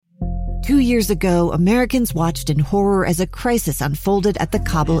2 years ago, Americans watched in horror as a crisis unfolded at the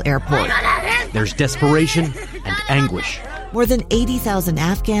Kabul airport. There's desperation and anguish. More than 80,000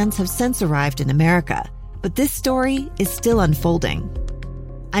 Afghans have since arrived in America, but this story is still unfolding.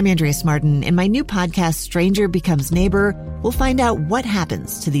 I'm Andrea Martin. In my new podcast, Stranger Becomes Neighbor, we'll find out what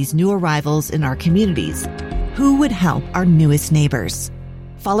happens to these new arrivals in our communities. Who would help our newest neighbors?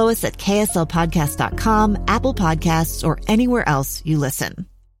 Follow us at kslpodcast.com, Apple Podcasts, or anywhere else you listen.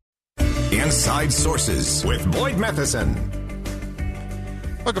 Inside Sources with Boyd Matheson.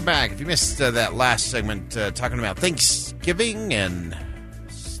 Welcome back. If you missed that last segment talking about Thanksgiving and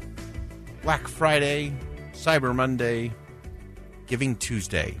Black Friday, Cyber Monday, Giving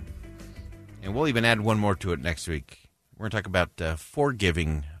Tuesday, and we'll even add one more to it next week. We're going to talk about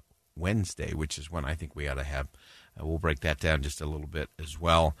Forgiving Wednesday, which is one I think we ought to have. We'll break that down just a little bit as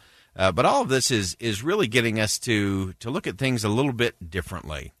well. But all of this is really getting us to look at things a little bit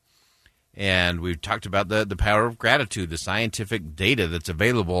differently. And we've talked about the power of gratitude, the scientific data that's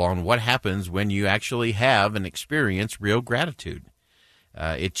available on what happens when you actually have and experience real gratitude.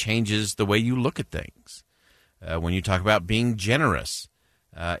 It changes the way you look at things. When you talk about being generous,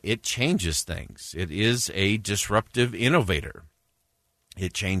 it changes things. It is a disruptive innovator.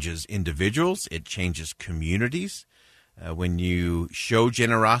 It changes individuals. It changes communities. When you show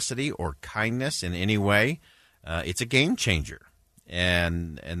generosity or kindness in any way, it's a game changer.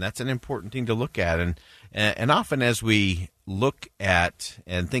 And that's an important thing to look at. And often as we look at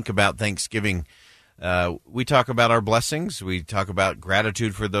and think about Thanksgiving, we talk about our blessings. We talk about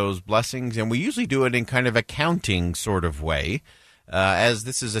gratitude for those blessings. And we usually do it in kind of a counting sort of way, as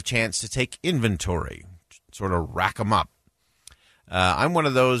this is a chance to take inventory, sort of rack them up. I'm one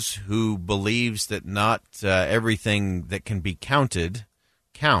of those who believes that not everything that can be counted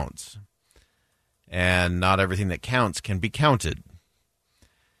counts. And not everything that counts can be counted.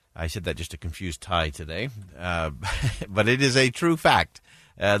 I said that just to confuse Ty today, but it is a true fact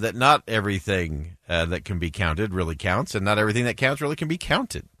that not everything that can be counted really counts, and not everything that counts really can be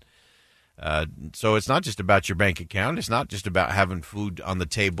counted. So it's not just about your bank account. It's not just about having food on the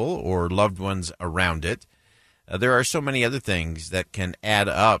table or loved ones around it. There are so many other things that can add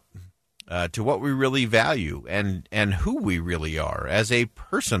up to what we really value and who we really are as a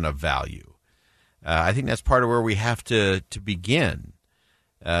person of value. I think that's part of where we have to begin.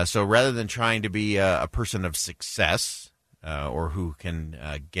 So rather than trying to be a person of success or who can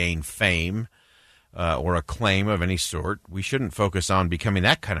gain fame or acclaim of any sort, we shouldn't focus on becoming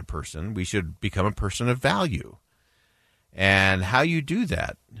that kind of person. We should become a person of value. And how you do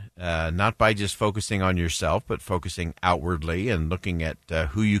that, not by just focusing on yourself, but focusing outwardly and looking at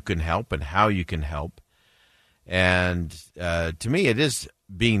who you can help and how you can help. And to me, it is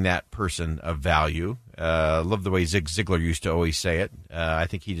being that person of value. I love the way Zig Ziglar used to always say it. I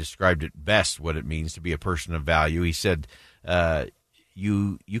think he described it best, what it means to be a person of value. He said,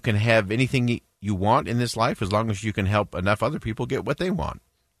 you can have anything you want in this life as long as you can help enough other people get what they want.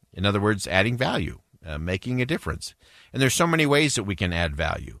 In other words, adding value, making a difference. And there's so many ways that we can add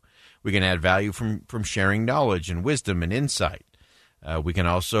value. We can add value from sharing knowledge and wisdom and insight. We can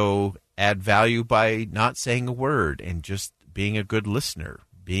also add value by not saying a word and just being a good listener,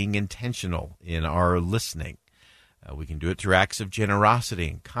 being intentional in our listening. We can do it through acts of generosity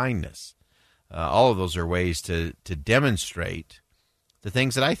and kindness. All of those are ways to demonstrate the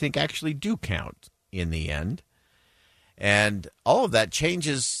things that I think actually do count in the end. And all of that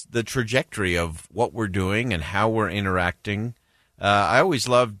changes the trajectory of what we're doing and how we're interacting. I always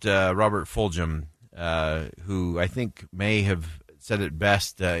loved Robert Fulghum, who I think may have said it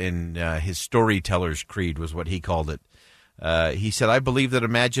best in his Storyteller's Creed, was what he called it. He said, I believe that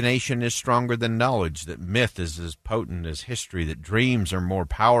imagination is stronger than knowledge, that myth is as potent as history, that dreams are more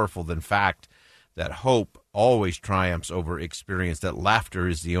powerful than fact, that hope always triumphs over experience, that laughter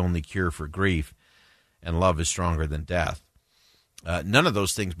is the only cure for grief, and love is stronger than death. None of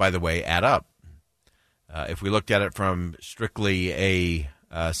those things, by the way, add up. If we looked at it from strictly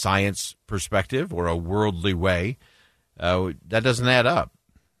a science perspective or a worldly way, that doesn't add up.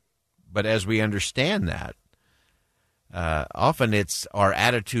 But as we understand that, often it's our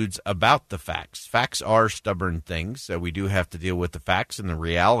attitudes about the facts. Facts are stubborn things, so we do have to deal with the facts and the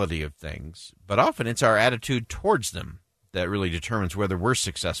reality of things. But often it's our attitude towards them that really determines whether we're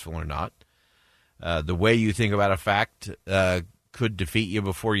successful or not. The way you think about a fact could defeat you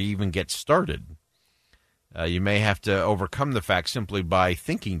before you even get started. You may have to overcome the fact simply by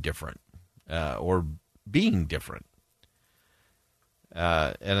thinking different or being different.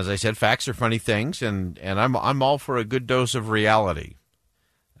 And as I said, facts are funny things, and I'm all for a good dose of reality.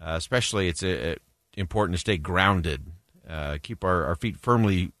 Especially, it's important to stay grounded, keep our feet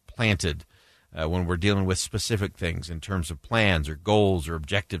firmly planted when we're dealing with specific things in terms of plans or goals or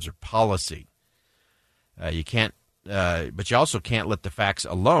objectives or policy. You can't, but you also can't let the facts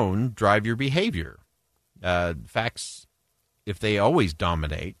alone drive your behavior. Facts, if they always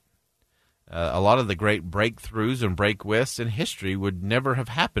dominate, a lot of the great breakthroughs and break-withs in history would never have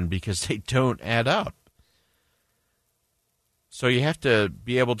happened because they don't add up. So you have to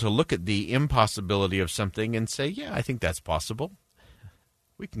be able to look at the impossibility of something and say, yeah, I think that's possible.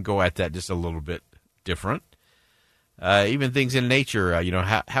 We can go at that just a little bit different. Even things in nature,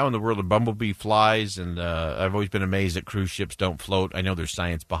 how in the world a bumblebee flies, and I've always been amazed that cruise ships don't float. I know there's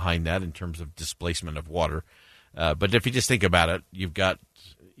science behind that in terms of displacement of water. But if you just think about it, you've got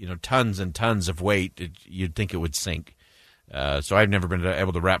tons and tons of weight. You'd think it would sink. So I've never been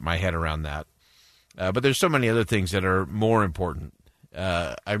able to wrap my head around that. But there's so many other things that are more important.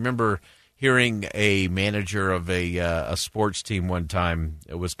 I remember hearing a manager of a sports team one time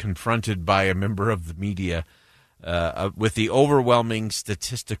was confronted by a member of the media with the overwhelming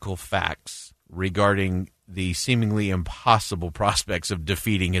statistical facts regarding the seemingly impossible prospects of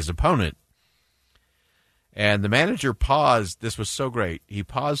defeating his opponent. And the manager paused. This was so great. He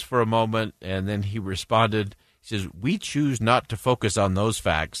paused for a moment, and then he responded. He says, "We choose not to focus on those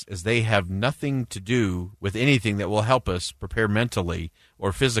facts as they have nothing to do with anything that will help us prepare mentally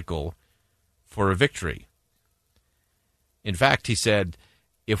or physical for a victory." In fact, he said,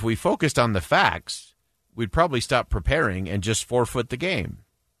 if we focused on the facts, we'd probably stop preparing and just forfeit the game.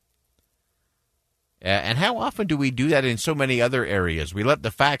 And how often do we do that in so many other areas? We let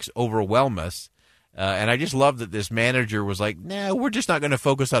the facts overwhelm us. And I just love that this manager was like, no, we're just not going to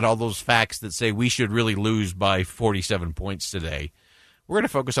focus on all those facts that say we should really lose by 47 points today. We're going to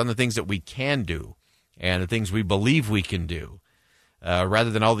focus on the things that we can do and the things we believe we can do, rather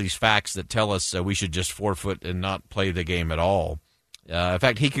than all these facts that tell us we should just forfeit and not play the game at all. In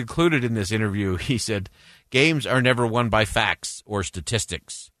fact, he concluded in this interview, he said, games are never won by facts or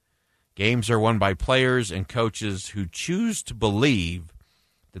statistics. Games are won by players and coaches who choose to believe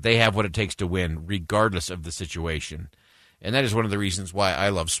that they have what it takes to win, regardless of the situation. And that is one of the reasons why I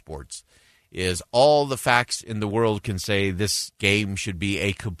love sports, is all the facts in the world can say this game should be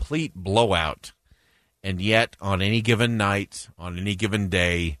a complete blowout. And yet, on any given night, on any given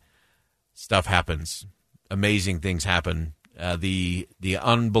day, stuff happens. Amazing things happen. The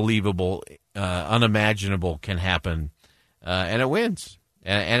unbelievable, unimaginable can happen. And it wins.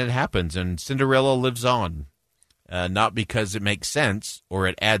 And it happens. And Cinderella lives on. Not because it makes sense or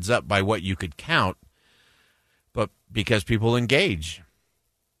it adds up by what you could count, but because people engage.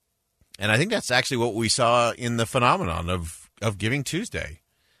 And I think that's actually what we saw in the phenomenon of Giving Tuesday.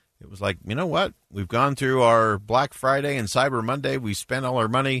 It was like, you know what? We've gone through our Black Friday and Cyber Monday. We spent all our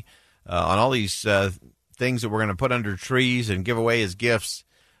money on all these things that we're going to put under trees and give away as gifts.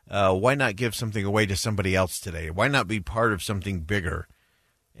 Why not give something away to somebody else today? Why not be part of something bigger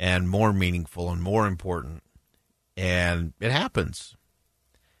and more meaningful and more important? And it happens.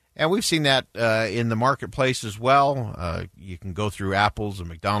 And we've seen that in the marketplace as well. You can go through Apple's and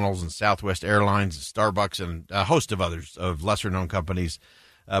McDonald's and Southwest Airlines and Starbucks and a host of others, of lesser-known companies,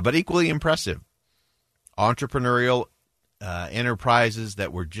 but equally impressive. Entrepreneurial enterprises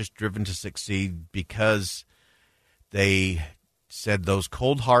that were just driven to succeed because they said those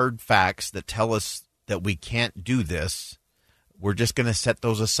cold, hard facts that tell us that we can't do this, we're just going to set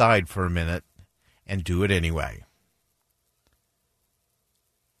those aside for a minute and do it anyway.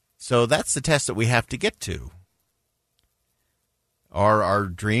 So that's the test that we have to get to. Are our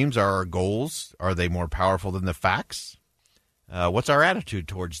dreams, are our goals, are they more powerful than the facts? What's our attitude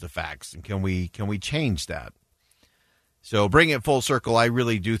towards the facts, and can we change that? So bring it full circle, I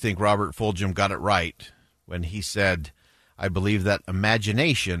really do think Robert Fulghum got it right when he said, I believe that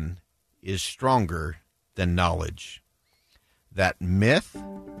imagination is stronger than knowledge. That myth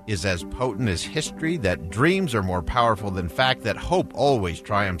is as potent as history, that dreams are more powerful than fact, that hope always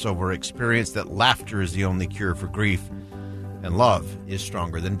triumphs over experience, that laughter is the only cure for grief, and love is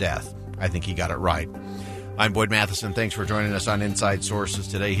stronger than death. I think he got it right. I'm Boyd Matheson. Thanks for joining us on Inside Sources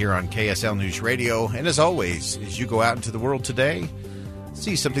today here on KSL News Radio. And as always, as you go out into the world today,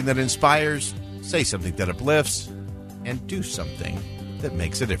 see something that inspires, say something that uplifts, and do something that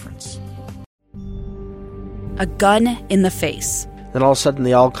makes a difference. A gun in the face. Then all of a sudden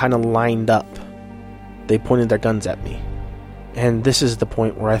they all kind of lined up. They pointed their guns at me. And this is the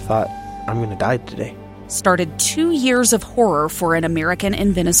point where I thought, I'm going to die today. Started 2 years of horror for an American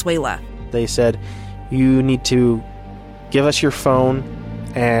in Venezuela. They said, you need to give us your phone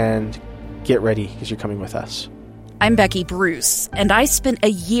and get ready because you're coming with us. I'm Becky Bruce, and I spent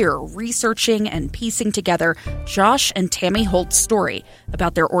a year researching and piecing together Josh and Tammy Holt's story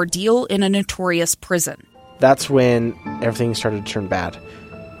about their ordeal in a notorious prison. That's when everything started to turn bad.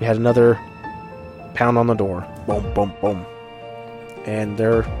 We had another pound on the door. Boom, boom, boom. And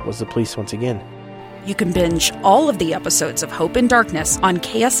there was the police once again. You can binge all of the episodes of Hope and Darkness on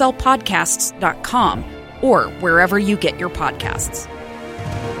KSLPodcasts.com or wherever you get your podcasts.